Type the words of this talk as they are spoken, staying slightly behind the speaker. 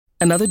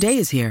Another day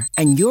is here,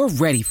 and you're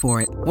ready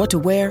for it. What to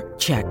wear?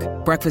 Check.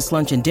 Breakfast,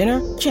 lunch, and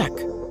dinner? Check.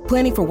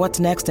 Planning for what's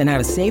next and how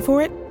to save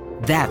for it?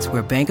 That's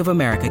where Bank of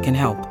America can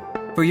help.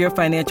 For your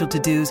financial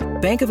to-dos,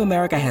 Bank of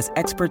America has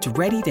experts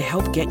ready to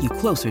help get you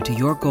closer to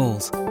your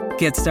goals.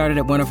 Get started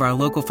at one of our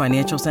local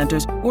financial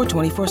centers or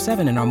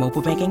 24/7 in our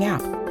mobile banking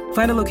app.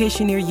 Find a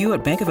location near you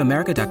at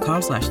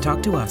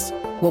bankofamerica.com/talktous.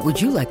 What would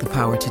you like the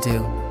power to do?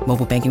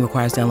 Mobile banking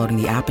requires downloading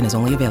the app and is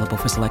only available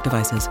for select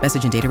devices.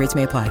 Message and data rates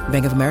may apply.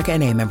 Bank of America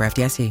N.A., member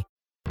FDIC.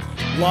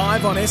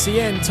 Live on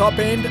SEN Top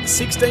End,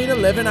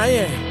 16:11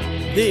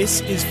 a.m.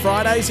 This is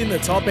Fridays in the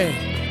Top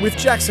End with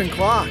Jackson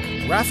Clark,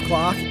 Raph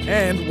Clark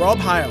and Rob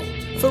Hale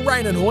for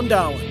Rain and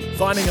Horndarwin,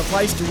 finding a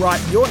place to write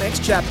your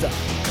next chapter.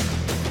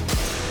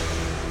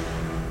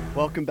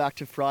 Welcome back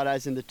to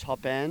Fridays in the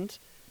Top End.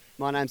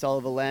 My name's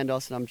Oliver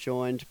Landos and I'm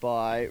joined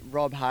by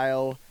Rob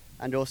Hale,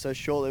 and also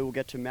shortly we'll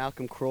get to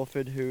Malcolm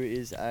Crawford, who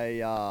is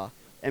a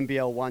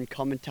NBL1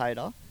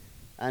 commentator.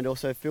 And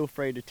also feel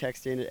free to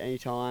text in at any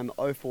time,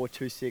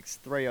 0426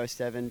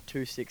 307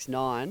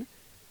 269.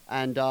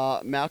 And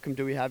Malcolm,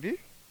 do we have you?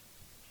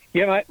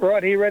 Yeah, mate,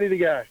 right here, ready to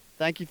go.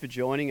 Thank you for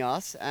joining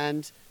us.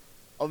 And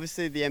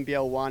obviously the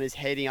NBL1 is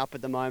heating up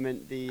at the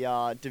moment.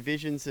 The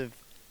divisions have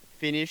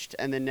finished,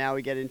 and then now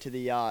we get into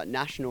the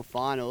national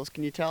finals.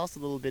 Can you tell us a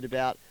little bit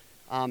about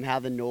how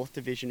the North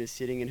Division is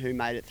sitting and who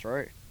made it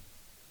through?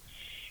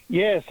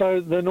 Yeah,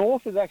 so the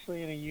North is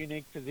actually in a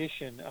unique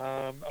position.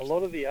 A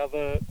lot of the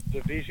other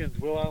divisions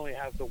will only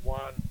have the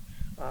one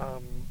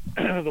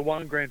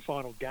grand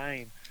final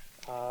game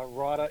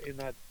right in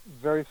that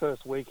very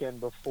first weekend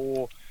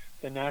before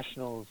the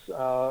Nationals.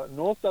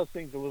 North does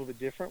things a little bit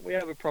different. We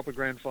have a proper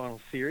grand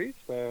final series.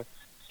 We're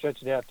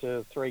stretched out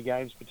to 3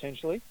 games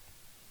potentially.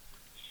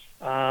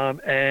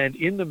 And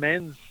in the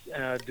men's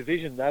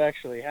division, that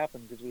actually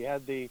happened because we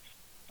had the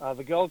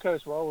Gold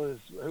Coast Rollers,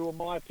 who were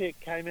my pick,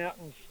 came out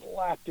and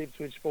slapped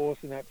Ipswich Force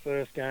in that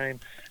first game.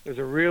 It was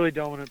a really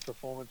dominant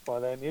performance by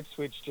them.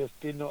 Ipswich just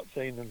did not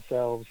see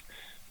themselves,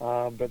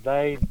 but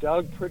they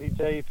dug pretty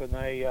deep and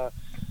they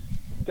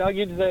dug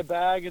into their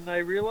bag and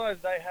they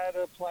realised they had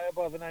a player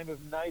by the name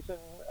of Nathan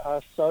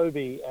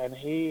Sobey, and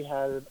he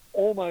had an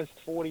almost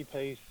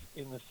 40-piece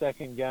in the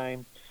second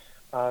game.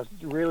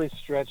 Really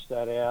stretched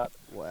that out.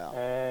 Wow.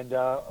 And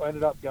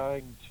ended up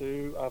going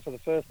to, for the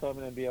first time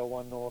in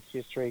NBL1 North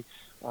history,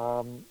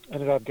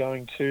 ended up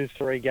going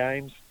 2-3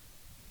 games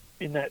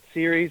in that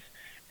series.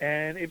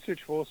 And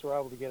Ipswich Force were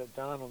able to get it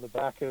done on the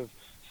back of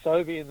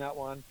Sobey in that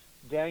one,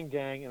 Dang,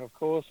 and of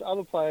course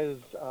other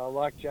players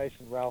like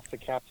Jason Ralph, the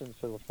captains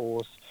for the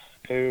Force,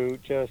 who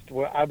just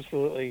were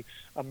absolutely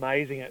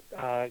amazing at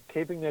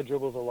keeping their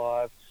dribbles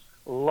alive,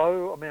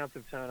 low amounts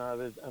of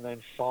turnovers, and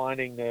then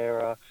finding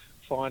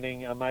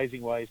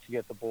amazing ways to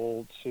get the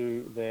ball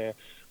to their,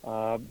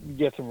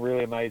 get some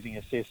really amazing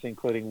assists,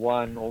 including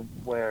one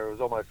where it was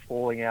almost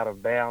falling out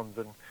of bounds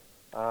and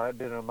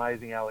did an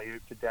amazing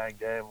alley-oop to Dang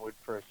Danwood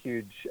for a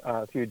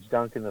huge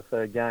dunk in the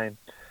third game.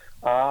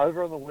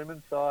 Over on the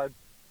women's side,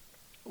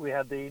 we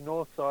had the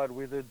Northside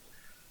Wizards,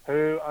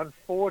 who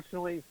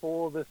unfortunately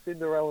for the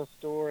Cinderella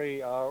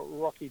story,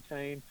 Rocky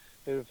team,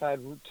 who've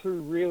had 2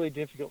 really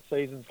difficult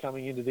seasons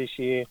coming into this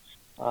year,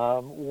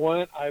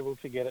 weren't able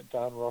to get it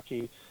done,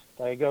 Rocky.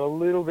 They got a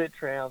little bit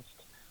trounced.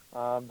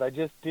 They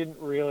just didn't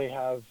really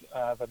have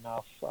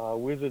enough.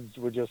 Wizards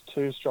were just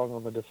too strong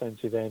on the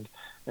defensive end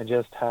and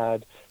just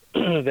had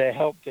their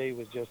help D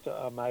was just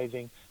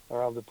amazing. They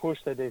were able to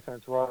push their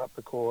defense right up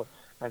the court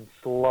and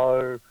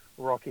slow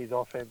Rocky's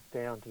offense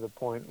down to the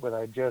point where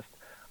they just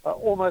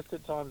almost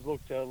at times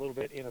looked a little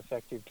bit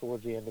ineffective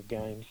towards the end of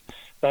games.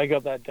 They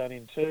got that done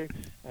in 2,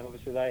 and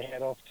obviously they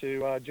head off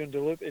to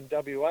Joondalup in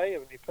WA,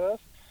 Ebony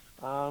Perth,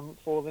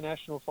 for the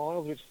national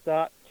finals, which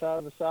start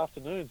this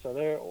afternoon. So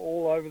they're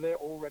all over there,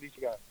 all ready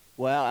to go.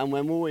 Wow, and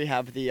when will we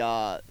have the...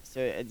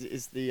 so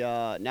is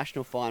the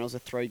national finals a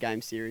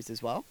 3-game series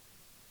as well?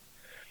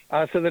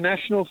 So the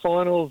national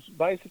finals,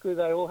 basically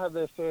they all have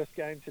their first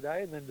game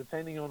today, and then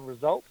depending on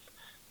results,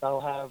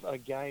 they'll have a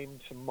game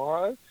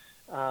tomorrow.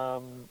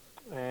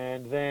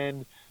 And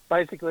then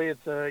basically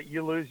it's a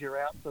you lose, you're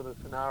out sort of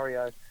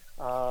scenario.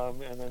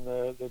 And then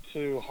the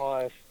 2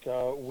 highest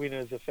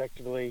winners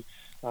effectively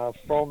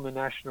from the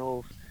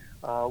Nationals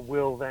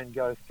will then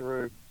go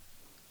through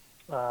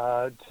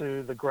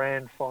to the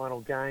grand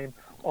final game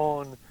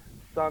on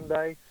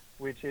Sunday,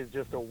 which is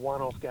just a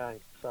one-off game.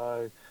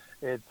 So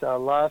it's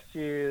last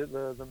year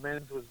the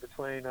men's was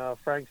between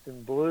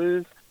Frankston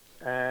Blues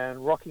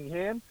and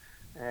Rockingham,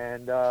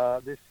 and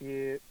this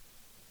year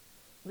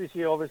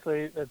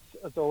obviously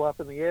it's all up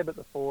in the air, but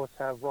the Force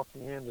have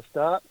Rockingham to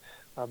start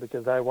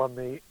because they won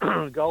the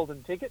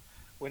golden ticket,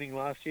 winning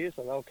last year,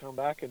 so they'll come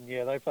back and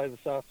they play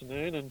this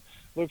afternoon, and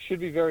look, should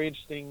be very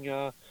interesting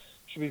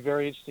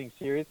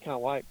series. Can't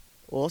wait.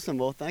 Awesome.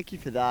 Well, thank you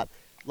for that.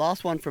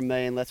 Last one from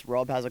me, unless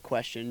Rob has a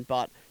question,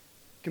 but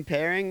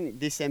comparing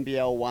this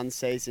NBL 1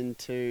 season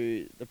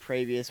to the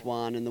previous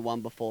one and the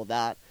one before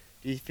that,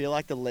 do you feel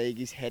like the league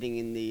is heading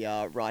in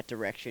the right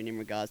direction in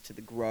regards to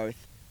the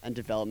growth and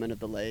development of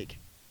the league?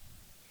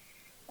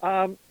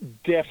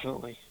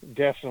 Definitely.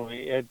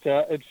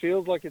 It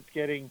feels like it's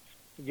getting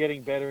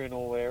better in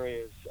all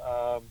areas.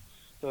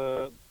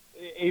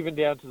 Even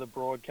down to the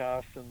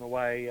broadcast and the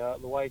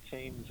way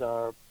teams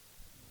are,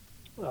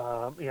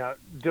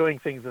 doing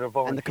things that are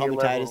volunteer And the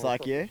commentators level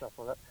like you. stuff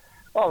like that.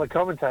 Oh, the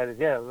commentators,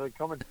 yeah. The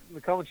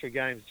commentary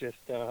game's just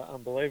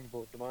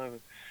unbelievable at the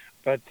moment.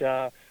 But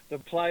the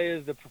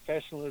players, the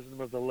professionalism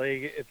of the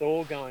league, it's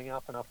all going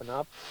up and up and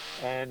up,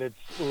 and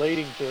it's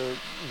leading to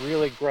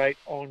really great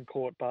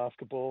on-court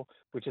basketball,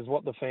 which is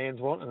what the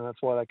fans want, and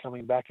that's why they're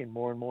coming back in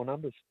more and more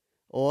numbers.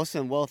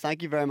 Awesome. Well,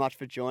 thank you very much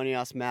for joining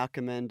us,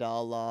 Malcolm, and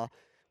we'll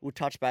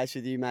touch base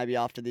with you maybe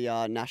after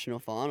the national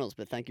finals,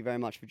 but thank you very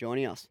much for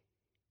joining us.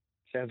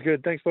 Sounds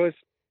good. Thanks, boys.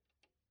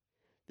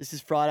 This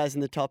is Fridays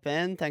in the Top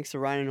End. Thanks to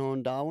Rain and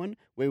Horn Darwin.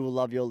 We will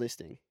love your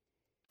listening.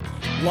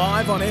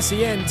 Live on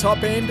SEN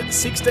Top End,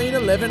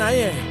 16:11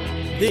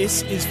 a.m.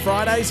 This is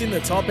Fridays in the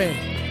Top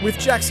End with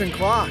Jackson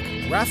Clark,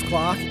 Raph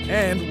Clark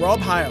and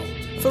Rob Hale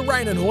for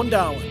Rain and Horn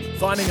Darwin,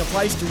 finding a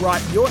place to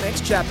write your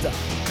next chapter.